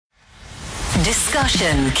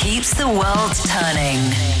Discussion keeps the world turning.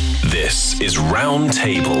 This is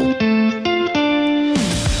Roundtable.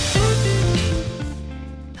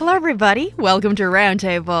 Hello, everybody. Welcome to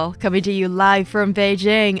Roundtable. Coming to you live from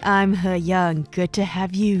Beijing, I'm Heyang. Good to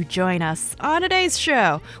have you join us on today's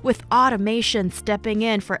show. With automation stepping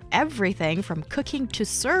in for everything from cooking to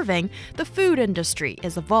serving, the food industry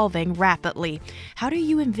is evolving rapidly. How do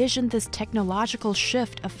you envision this technological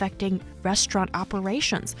shift affecting restaurant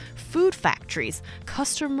operations, food factories,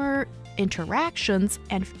 customer interactions,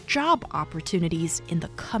 and job opportunities in the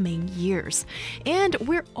coming years? And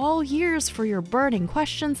we're all ears for your burning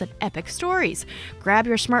questions and epic stories. Grab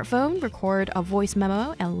your smartphone, record a voice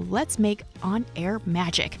memo, and let's make on-air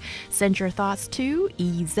magic. Send your thoughts to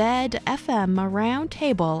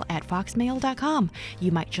ezfmaroundtable@foxmail.com.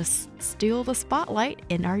 You might just steal the spotlight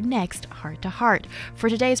in our next Heart to Heart. For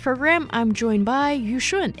today's program, I'm joined by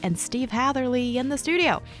Yushun and Steve Hatherly in the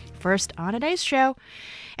studio. First on today's show,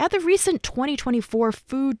 at the recent 2024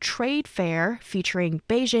 Food Trade Fair featuring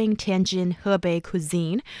Beijing, Tianjin, Hebei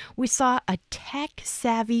cuisine, we saw a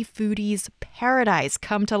tech-savvy foodie's paradise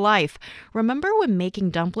come to life. Remember when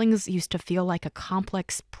making dumplings used to feel like a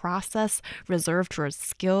complex process reserved for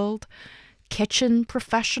skilled kitchen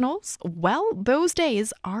professionals? Well, those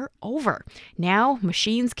days are over. Now,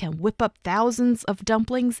 machines can whip up thousands of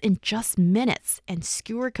dumplings in just minutes and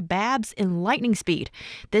skewer kebabs in lightning speed.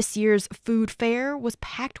 This year's food fair was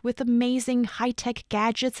packed with amazing high-tech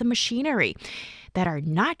gadgets and machinery that are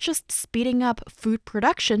not just speeding up food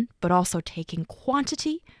production, but also taking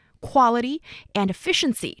quantity, quality, and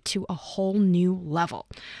efficiency to a whole new level.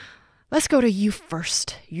 Let's go to you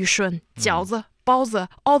first, Yushun. 饺子 包子,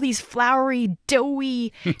 all these floury,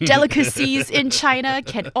 doughy delicacies in China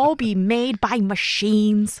can all be made by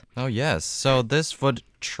machines. Oh, yes. So this food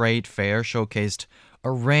trade fair showcased a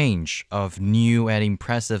range of new and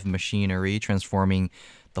impressive machinery transforming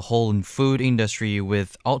the whole food industry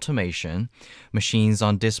with automation. Machines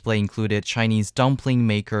on display included Chinese dumpling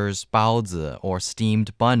makers, 包子, or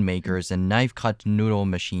steamed bun makers, and knife-cut noodle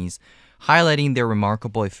machines, highlighting their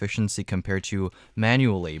remarkable efficiency compared to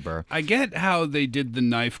manual labor. I get how they did the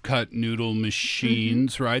knife-cut noodle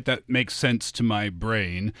machines, right? That makes sense to my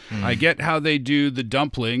brain. I get how they do the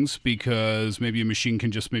dumplings because maybe a machine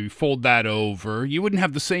can just maybe fold that over. You wouldn't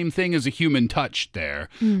have the same thing as a human touch there.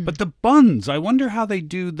 But the buns, I wonder how they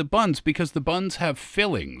do the buns because the buns have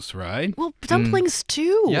fillings, right? Well, dumplings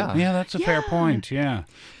too. Yeah. Yeah, that's a fair point, yeah.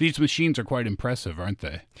 These machines are quite impressive, aren't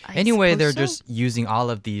they? Anyway, they're suppose so. just using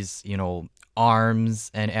all of these,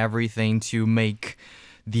 arms and everything to make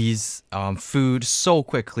these food so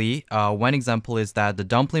quickly. One example is that the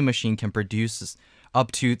dumpling machine can produce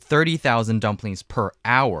up to 30,000 dumplings per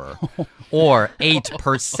hour or 8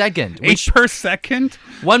 per second. 8 per second?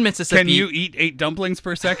 One Mississippi... Can you eat 8 dumplings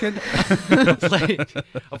per second?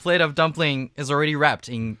 a plate of dumpling is already wrapped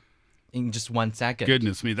in just 1 second.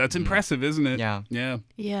 Goodness me, that's impressive, isn't it? Yeah.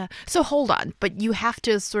 Yeah. So hold on, but you have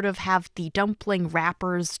to sort of have the dumpling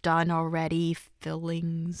wrappers done already,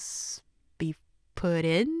 fillings be put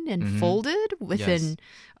in and folded within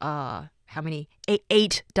how many?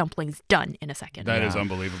 8 dumplings done in a second. That is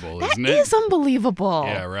unbelievable, That isn't it? is unbelievable.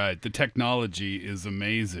 Yeah, right. The technology is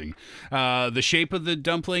amazing. The shape of the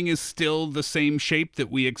dumpling is still the same shape that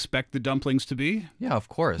we expect the dumplings to be? Yeah, of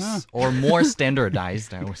course. Or more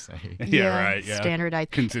standardized, I would say. Yeah, right. Yeah.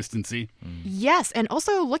 Standardized. Consistency. Yes, and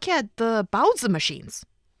also look at the 包子 machines.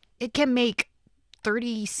 It can make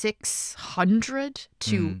 3,600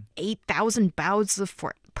 to 8,000 baozi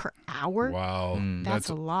per hour. Wow. That's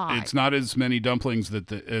a lot. It's not as many dumplings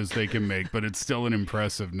as they can make, but it's still an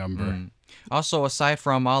impressive number. Also, aside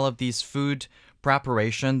from all of these food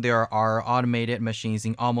preparation, there are automated machines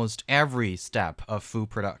in almost every step of food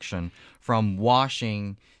production, from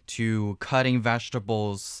washing to cutting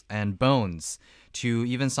vegetables and bones, to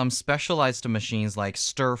even some specialized machines like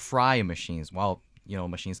stir-fry machines. Well,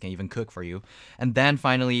 machines can even cook for you. And then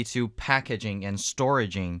finally to packaging and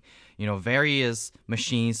storaging. Various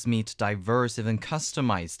machines meet diverse, even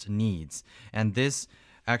customized needs. And this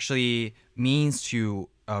actually means to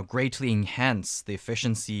greatly enhance the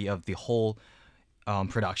efficiency of the whole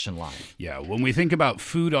production line. Yeah, when we think about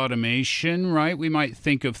food automation, right, we might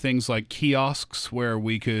think of things like kiosks where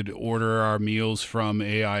we could order our meals from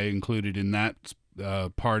AI included in that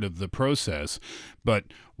part of the process. But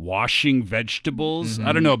washing vegetables,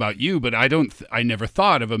 I don't know about you, but I never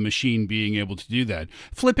thought of a machine being able to do that.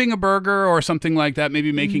 Flipping a burger or something like that,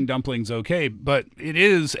 maybe making dumplings, okay, but it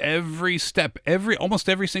is every step, almost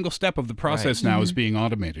every single step of the process now is being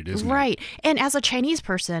automated, isn't it? Right. And as a Chinese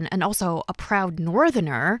person and also a proud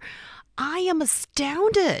northerner, I am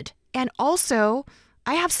astounded and also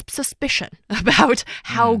I have suspicion about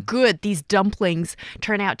how good these dumplings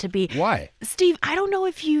turn out to be. Why? Steve, I don't know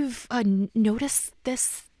if you've noticed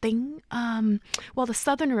this thing. Well, the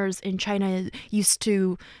Southerners in China used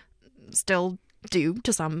to still do,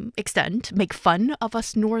 to some extent, make fun of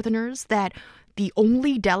us Northerners that the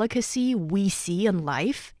only delicacy we see in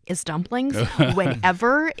life is dumplings.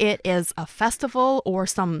 Whenever it is a festival or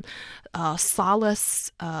some solar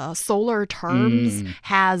terms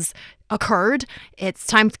has occurred, it's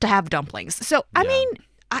time to have dumplings. So, I mean,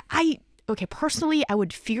 okay, personally, I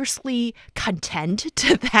would fiercely contend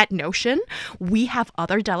to that notion. We have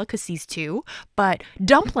other delicacies too, but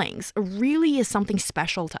dumplings really is something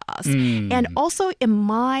special to us. And also, in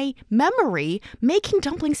my memory, making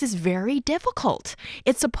dumplings is very difficult.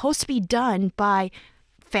 It's supposed to be done by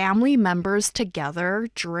family members together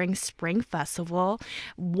during Spring Festival.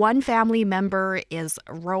 One family member is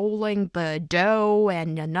rolling the dough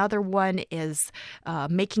and another one is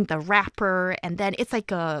making the wrapper, and then it's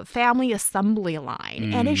like a family assembly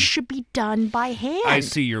line, and it should be done by hand. I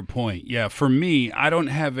see your point. Yeah, for me, I don't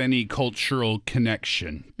have any cultural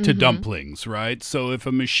connection to dumplings, right? So if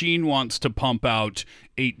a machine wants to pump out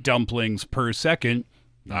 8 dumplings per second,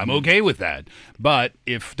 I'm okay with that. But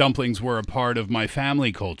if dumplings were a part of my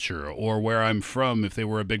family culture or where I'm from, if they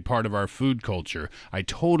were a big part of our food culture, I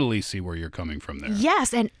totally see where you're coming from there.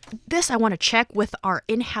 Yes, and this I want to check with our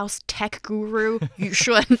in-house tech guru,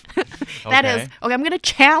 Yushun. That is, okay, I'm going to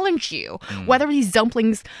challenge you whether these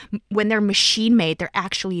dumplings, when they're machine made, they're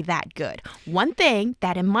actually that good. One thing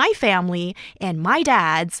that in my family and my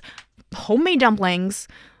dad's homemade dumplings,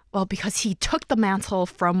 well, because he took the mantle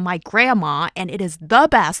from my grandma, and it is the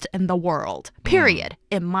best in the world, period,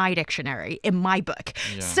 in my dictionary, in my book.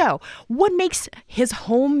 Yeah. So what makes his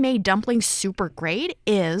homemade dumplings super great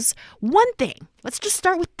is one thing. Let's just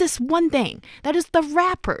start with this one thing. That is the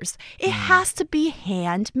wrappers. It has to be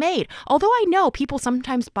handmade. Although I know people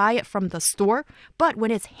sometimes buy it from the store, but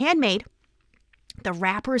when it's handmade, the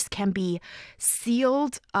wrappers can be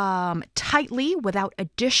sealed tightly without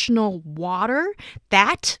additional water.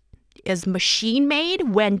 That is machine made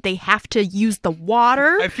when they have to use the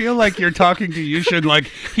water. I feel like you're talking to Yushun like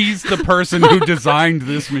he's the person who designed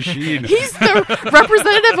this machine. He's the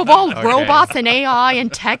representative of all robots and AI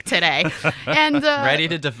and tech today. And Ready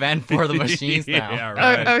to defend for the machines now. Yeah,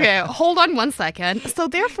 right. Okay, hold on one second. So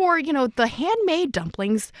therefore, the handmade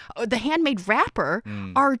dumplings, the handmade wrapper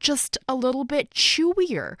are just a little bit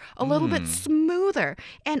chewier, a little bit smoother.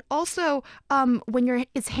 And also, when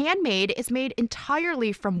it's handmade, it's made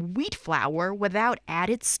entirely from wheat flour without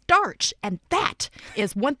added starch. And that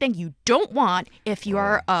is one thing you don't want if you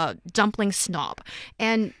are a dumpling snob.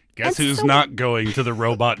 And Guess who's not going to the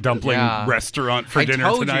robot dumpling restaurant for dinner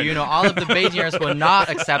told tonight? you, all of the Beijingers will not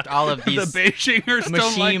accept all of these the Beijingers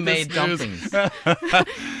machine-made don't like this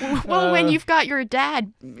dumplings. Well, when you've got your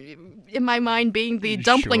dad, in my mind, being the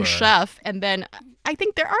dumpling chef, and then I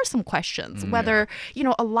think there are some questions whether,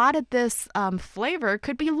 a lot of this flavor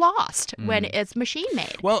could be lost when it's machine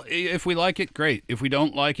made. Well, if we like it, great. If we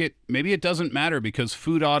don't like it, maybe it doesn't matter because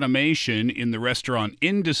food automation in the restaurant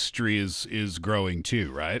industry is growing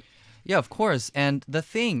too, right? Yeah, of course. And the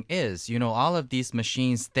thing is, all of these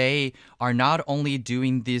machines, they are not only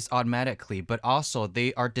doing this automatically, but also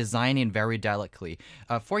they are designing very delicately.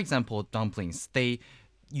 For example, dumplings,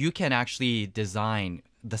 you can actually design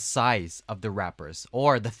the size of the wrappers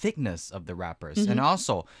or the thickness of the wrappers. And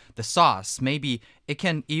also the sauce, maybe it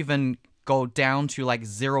can even go down to like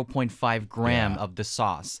 0.5 gram of the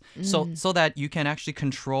sauce. So that you can actually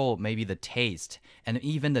control maybe the taste and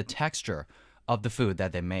even the texture of the food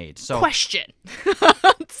that they made. So Question.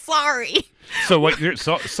 Sorry. So what you're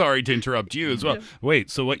sorry to interrupt you as well. Wait,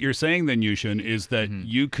 so what you're saying then, Yushun, is that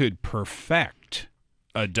you could perfect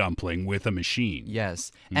a dumpling with a machine.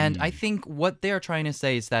 Yes. And I think what they're trying to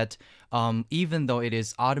say is that even though it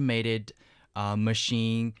is automated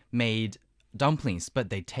machine-made dumplings, but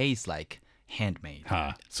they taste like handmade.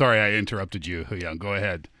 Sorry I interrupted you, Heyang. Go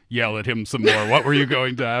ahead. Yell at him some more. What were you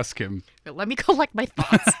going to ask him? Let me collect my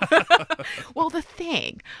thoughts. Well, the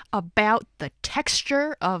thing about the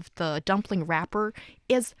texture of the dumpling wrapper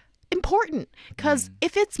is important because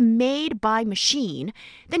if it's made by machine,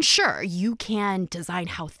 then sure, you can design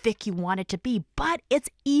how thick you want it to be, but it's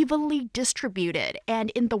evenly distributed. And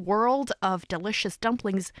in the world of delicious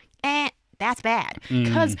dumplings, that's bad.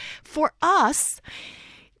 Because for us,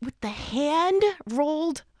 with the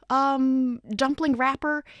hand-rolled dumpling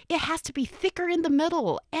wrapper, it has to be thicker in the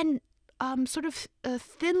middle and sort of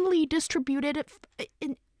thinly distributed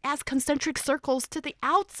as concentric circles to the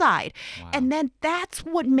outside. Wow. And then that's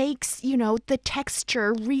what makes, you know, the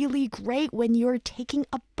texture really great when you're taking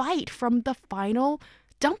a bite from the final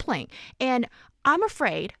dumpling. And I'm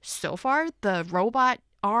afraid so far the robot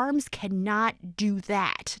arms cannot do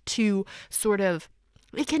that to sort of,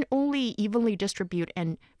 it can only evenly distribute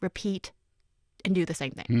and repeat and do the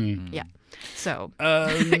same thing. Yeah. So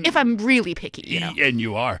if I'm really picky, you know. And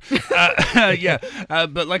you are.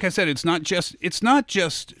 But like I said, it's not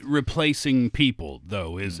just replacing people,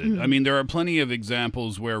 though, is it? I mean, there are plenty of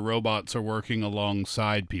examples where robots are working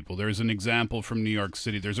alongside people. There's an example from New York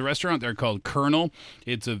City. There's a restaurant there called Colonel.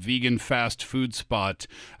 It's a vegan fast food spot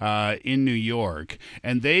in New York,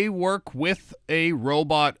 and they work with a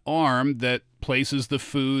robot arm that places the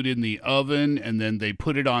food in the oven, and then they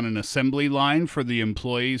put it on an assembly line for the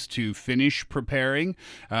employees to finish preparing.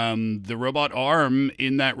 The robot arm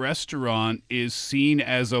in that restaurant is seen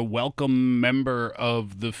as a welcome member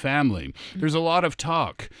of the family. There's a lot of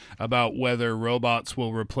talk about whether robots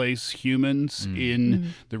will replace humans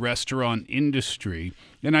in the restaurant industry,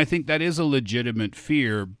 and I think that is a legitimate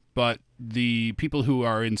fear, but the people who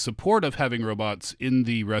are in support of having robots in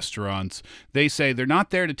the restaurants, they say they're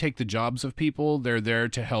not there to take the jobs of people. They're there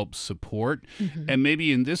to help support. And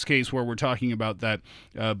maybe in this case where we're talking about that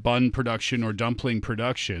bun production or dumpling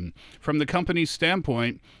production, from the company's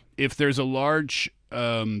standpoint, if there's a large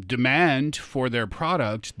demand for their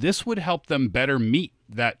product, this would help them better meet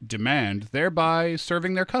that demand, thereby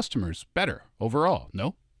serving their customers better overall,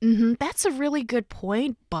 no? That's a really good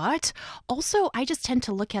point, but also I just tend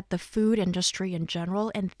to look at the food industry in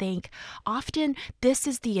general and think often this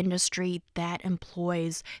is the industry that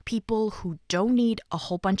employs people who don't need a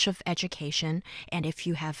whole bunch of education, and if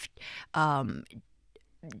you have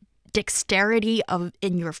dexterity of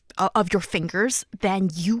your fingers, then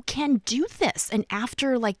you can do this. And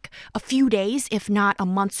after like a few days, if not a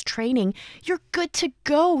month's training, you're good to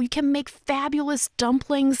go. You can make fabulous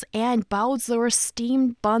dumplings and baozi or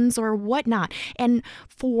steamed buns or whatnot. And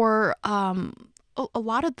for a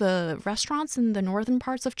lot of the restaurants in the northern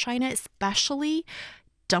parts of China, especially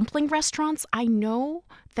dumpling restaurants, I know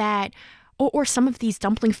that, or some of these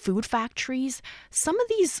dumpling food factories, some of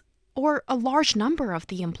these or a large number of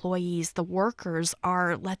the employees, the workers,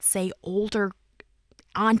 are, let's say, older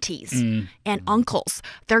aunties and uncles.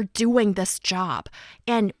 They're doing this job.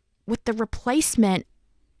 And with the replacement,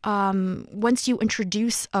 once you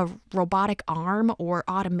introduce a robotic arm or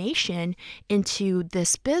automation into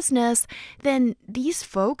this business, then these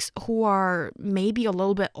folks who are maybe a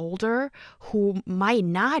little bit older, who might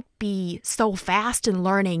not be so fast in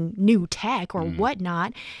learning new tech or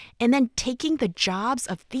whatnot, and then taking the jobs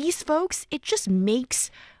of these folks, it just makes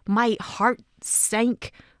my heart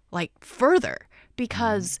sink like further.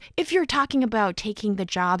 Because if you're talking about taking the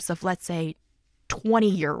jobs of, let's say,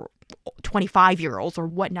 25-year-olds or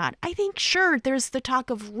whatnot, I think, sure, there's the talk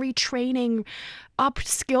of retraining,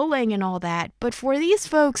 upskilling and all that. But for these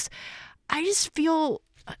folks, I just feel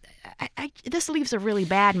this leaves a really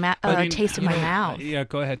bad taste in my mouth. Yeah,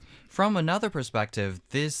 go ahead. From another perspective,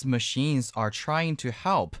 these machines are trying to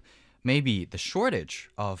help maybe the shortage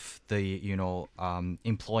of the,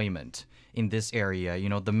 employment in this area.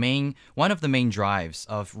 One of the main drives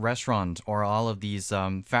of restaurant or all of these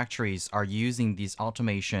factories are using these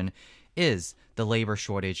automation is the labor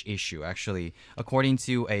shortage issue. Actually, according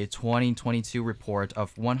to a 2022 report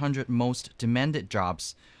of 100 most demanded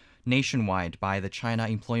jobs nationwide by the China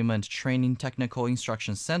Employment Training Technical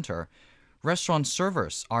Instruction Center, restaurant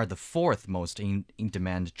servers are the fourth most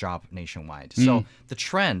in-demand job nationwide. So the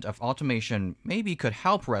trend of automation maybe could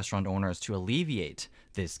help restaurant owners to alleviate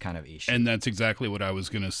this kind of issue. And that's exactly what I was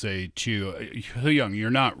going to say too. Heyang, you're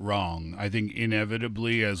not wrong. I think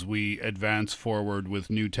inevitably as we advance forward with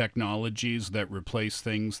new technologies that replace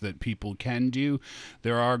things that people can do,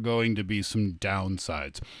 there are going to be some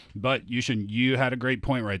downsides. But you had a great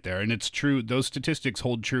point right there. And it's true. Those statistics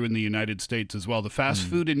hold true in the United States as well. The fast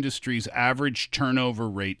food industry's average turnover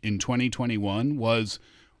rate in 2021 was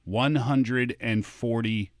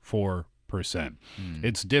 144%.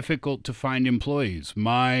 It's difficult to find employees.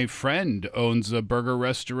 My friend owns a burger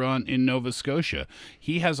restaurant in Nova Scotia.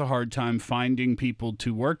 He has a hard time finding people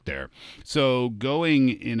to work there. So going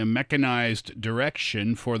in a mechanized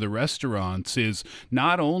direction for the restaurants is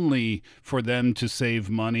not only for them to save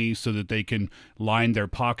money so that they can line their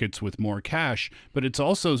pockets with more cash, but it's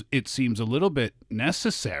also, it seems, a little bit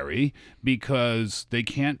necessary because they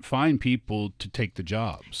can't find people to take the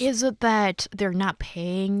jobs. Is it that they're not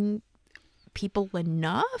paying people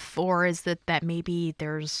enough, or is it that maybe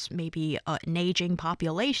there's an aging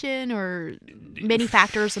population or many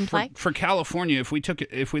factors in play? For California, if we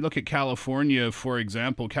look at California, for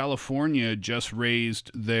example, California just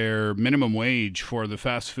raised their minimum wage for the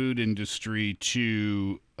fast food industry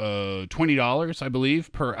to $20, I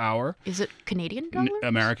believe, per hour. Is it Canadian dollars?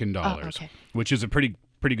 American dollars, okay. which is a pretty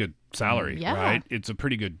good salary, Yeah. right? It's a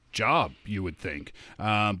pretty good job, you would think.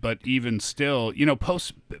 But even still,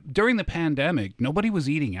 during the pandemic, nobody was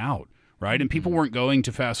eating out, right? And people weren't going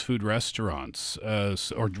to fast food restaurants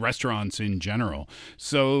or restaurants in general.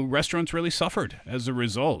 So restaurants really suffered as a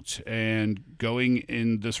result. And going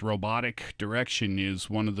in this robotic direction is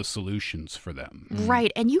one of the solutions for them.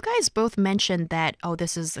 Right. And you guys both mentioned that,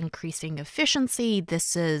 this is increasing efficiency.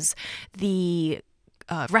 This is the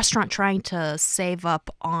restaurant trying to save up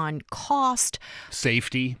on cost.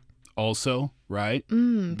 Safety also, right?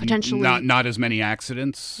 Potentially. Not as many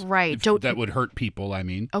accidents. Right. That would hurt people, I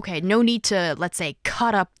mean. Okay, no need to, let's say,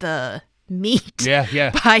 cut up the meat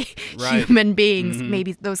Yeah. by Right. human beings,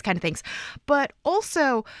 maybe those kind of things. But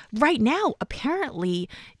also, right now, apparently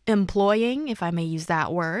employing, if I may use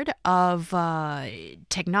that word, of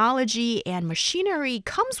technology and machinery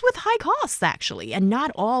comes with high costs, actually. And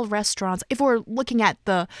not all restaurants, if we're looking at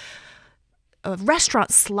the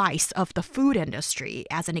restaurant slice of the food industry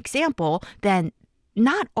as an example, then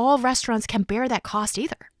not all restaurants can bear that cost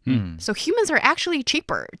either. So humans are actually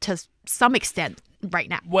cheaper to some extent right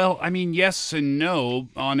now. Well, I mean, yes and no.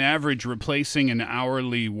 On average, replacing an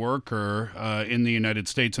hourly worker in the United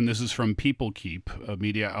States, and this is from PeopleKeep, a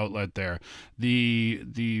media outlet there,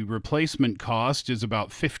 the replacement cost is about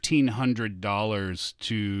 $1,500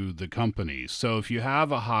 to the company. So if you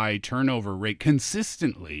have a high turnover rate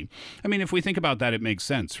consistently, I mean, if we think about that, it makes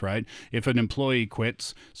sense, right? If an employee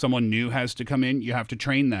quits, someone new has to come in, you have to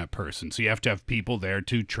train that person. So you have to have people there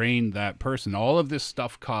to train that person. All of this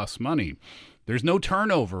stuff costs money. There's no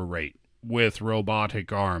turnover rate with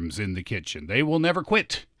robotic arms in the kitchen. They will never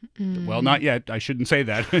quit. Well, not yet. I shouldn't say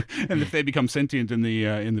that. And if they become sentient in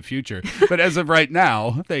the future, but as of right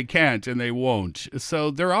now, they can't and they won't.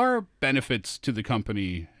 So there are benefits to the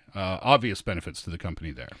company, obvious benefits to the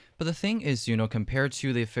company there. But the thing is, compared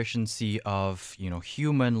to the efficiency of,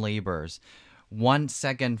 human labors, 1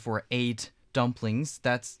 second for 8 dumplings,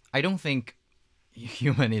 I don't think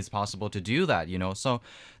human is possible to do that, so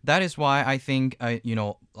that is why I think a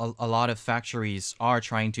lot of factories are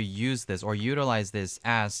trying to use this or utilize this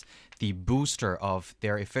as the booster of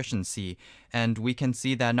their efficiency. And we can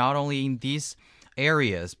see that not only in these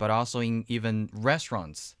areas but also in even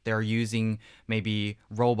restaurants, they're using maybe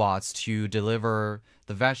robots to deliver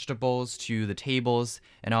the vegetables to the tables,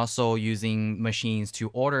 and also using machines to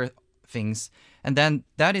order things. And then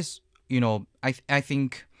that is I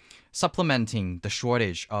think supplementing the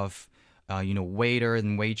shortage of, waiters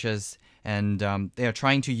and waitresses, and they're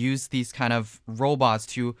trying to use these kind of robots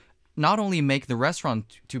to not only make the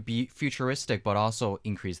restaurant to be futuristic, but also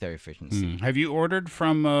increase their efficiency. Have you ordered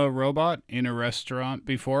from a robot in a restaurant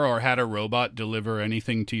before, or had a robot deliver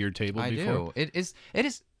anything to your table before? I do. It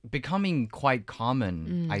is becoming quite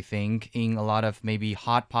common, I think, in a lot of maybe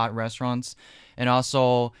hot pot restaurants, and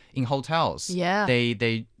also in hotels. Yeah.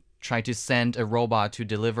 They try to send a robot to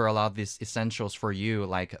deliver a lot of these essentials for you,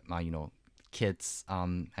 like kids,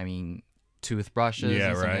 toothbrushes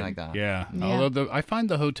and something like that. Yeah. Although I find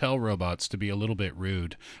the hotel robots to be a little bit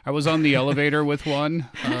rude. I was on the elevator with one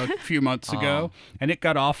a few months ago, and it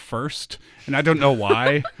got off first, and I don't know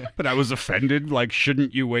why, but I was offended. Like,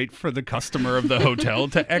 shouldn't you wait for the customer of the hotel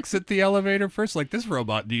to exit the elevator first? Like, this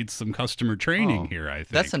robot needs some customer training here, I think.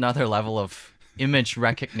 That's another level of image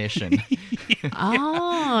recognition.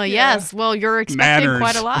 Yes. Well, you're expecting Manners.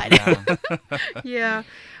 quite a lot. Yeah.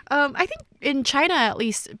 I think in China, at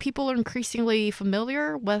least, people are increasingly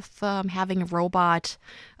familiar with having robot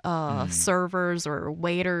servers or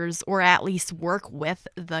waiters, or at least work with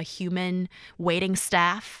the human waiting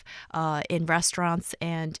staff in restaurants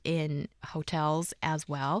and in hotels as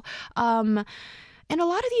well. And a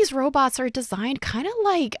lot of these robots are designed kind of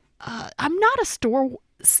like, I'm not a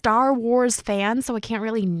Star Wars fan, so I can't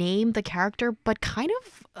really name the character, but kind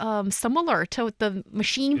of similar to the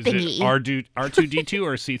machine Is thingy. it R2D2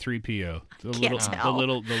 or C3PO? Can't tell.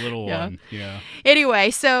 The little one. Yeah.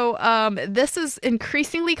 Anyway, so this is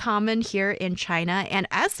increasingly common here in China, and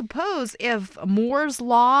I suppose if Moore's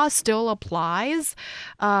law still applies,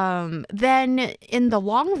 then in the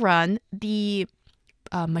long run, the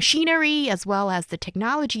machinery as well as the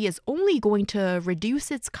technology is only going to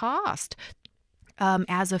reduce its cost.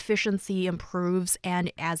 as efficiency improves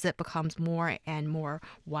and as it becomes more and more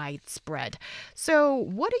widespread. So,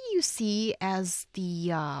 what do you see as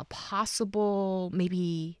the possible,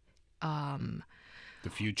 maybe? The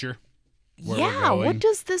future? What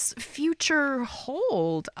does this future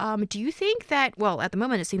hold? Do you think that, well, at the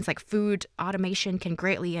moment, it seems like food automation can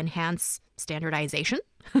greatly enhance standardization.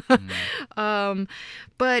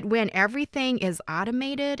 But when everything is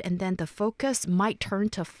automated and then the focus might turn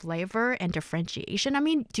to flavor and differentiation, I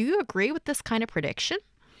mean, do you agree with this kind of prediction?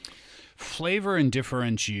 Flavor and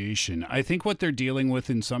differentiation. I think what they're dealing with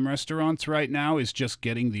in some restaurants right now is just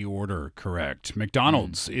getting the order correct.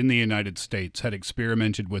 McDonald's in the United States had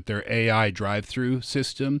experimented with their AI drive-through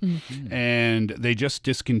system, and they just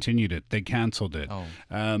discontinued it. They canceled it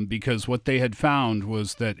because what they had found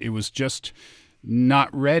was that it was just not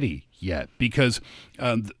ready yet, because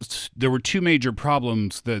there were two major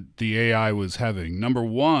problems that the AI was having. Number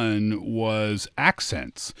one was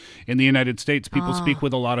accents. In the United States, people speak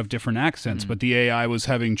with a lot of different accents, but the AI was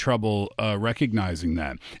having trouble recognizing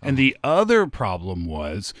that. And the other problem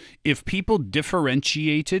was if people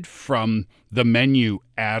differentiated from the menu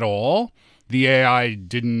at all, the AI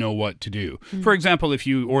didn't know what to do. For example, if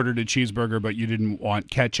you ordered a cheeseburger but you didn't want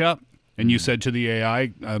ketchup, and you said to the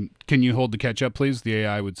AI, can you hold the ketchup, please? The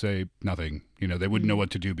AI would say nothing. You know, they wouldn't know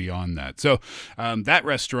what to do beyond that. So that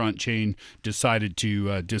restaurant chain decided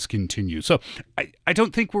to discontinue. So I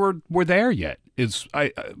don't think we're there yet.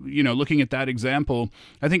 Looking at that example,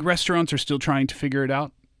 I think restaurants are still trying to figure it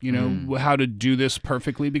out. How to do this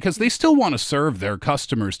perfectly, because they still want to serve their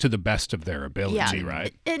customers to the best of their ability,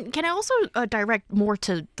 right? And can I also direct more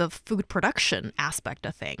to the food production aspect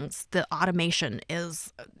of things? The automation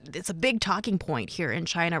it's a big talking point here in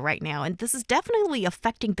China right now, and this is definitely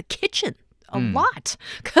affecting the kitchen a lot.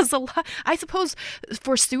 Because I suppose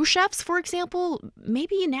for sous chefs, for example,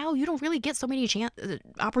 maybe now you don't really get so many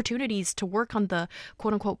opportunities to work on the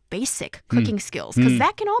quote unquote basic cooking skills, because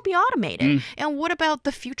that can all be automated. And what about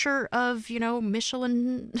the future of,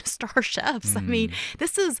 Michelin star chefs? I mean,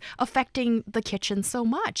 this is affecting the kitchen so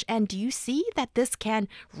much. And do you see that this can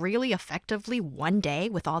really effectively one day,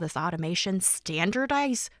 with all this automation,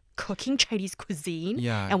 standardize cooking Chinese cuisine?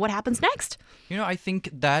 Yeah. And what happens next? I think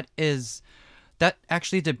that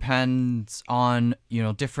actually depends on,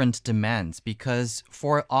 different demands, because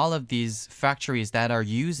for all of these factories that are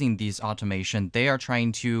using these automation, they are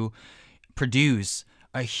trying to produce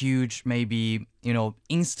a huge, maybe,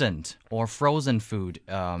 instant or frozen food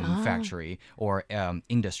factory or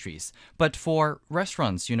industries. But for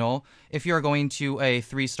restaurants, if you're going to a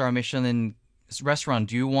 3-star Michelin restaurant,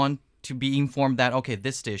 do you want to be informed that, okay,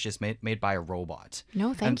 this dish is made by a robot?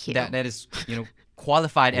 No, thank you. That is,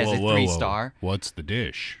 qualified as a 3-star. What's the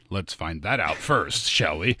dish? Let's find that out first,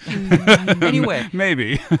 shall we? Anyway,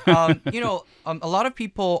 maybe. a lot of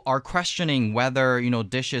people are questioning whether,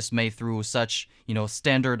 dishes made through such,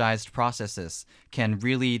 standardized processes can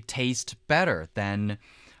really taste better than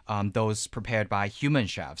those prepared by human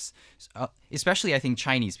chefs. Especially, I think,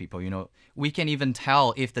 Chinese people, we can even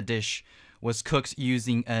tell if the dish was cooked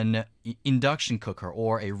using an induction cooker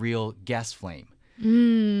or a real gas flame.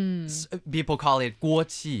 People call it 锅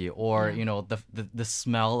气, or the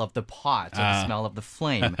smell of the pot, or the smell of the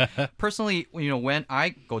flame. Personally, when I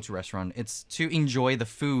go to a restaurant, it's to enjoy the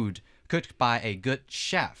food cooked by a good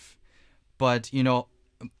chef. But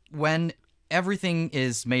when everything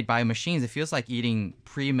is made by machines, it feels like eating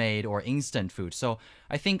pre-made or instant food. So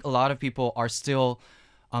I think a lot of people are still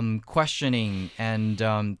questioning and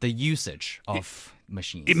the usage of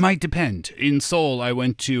machines. It might depend. In Seoul, I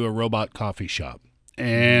went to a robot coffee shop.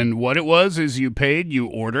 And what it was is you paid, you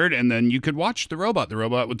ordered, and then you could watch the robot. The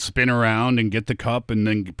robot would spin around and get the cup and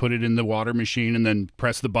then put it in the water machine and then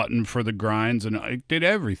press the button for the grinds, and it did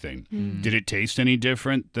everything. Did it taste any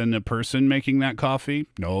different than the person making that coffee?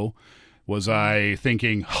 No. Was I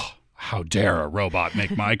thinking, how dare a robot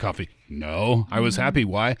make my coffee? No. I was happy.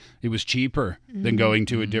 Why? It was cheaper than going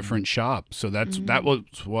to a different shop. So that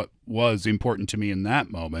was what was important to me in that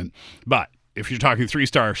moment. But if you're talking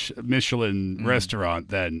 3-star Michelin restaurant,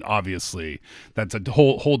 then obviously that's a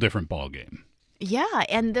whole different ballgame. Yeah,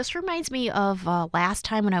 and this reminds me of last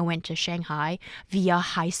time when I went to Shanghai via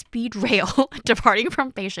high-speed rail, departing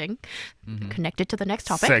from Beijing, connected to the next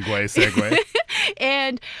topic. Segue.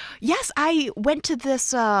 And yes, I went to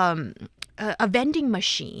this a vending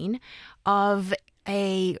machine of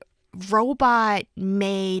a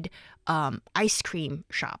robot-made ice cream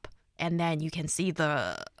shop. And then you can see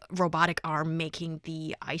the robotic arm making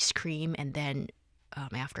the ice cream, and then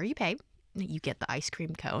after you pay, you get the ice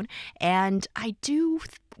cream cone. And I do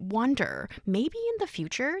wonder, maybe in the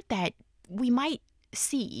future, that we might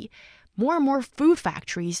see more and more food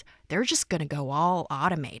factories, they're just going to go all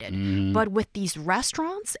automated. But with these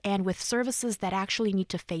restaurants and with services that actually need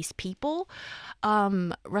to face people,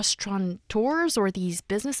 restaurateurs or these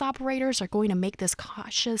business operators are going to make this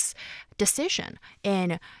cautious decision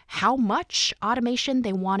in how much automation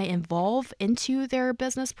they want to involve into their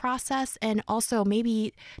business process. And also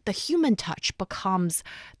maybe the human touch becomes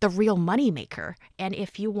the real moneymaker. And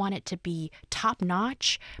if you want it to be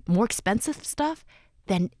top-notch, more expensive stuff,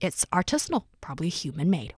 then it's artisanal, probably human-made.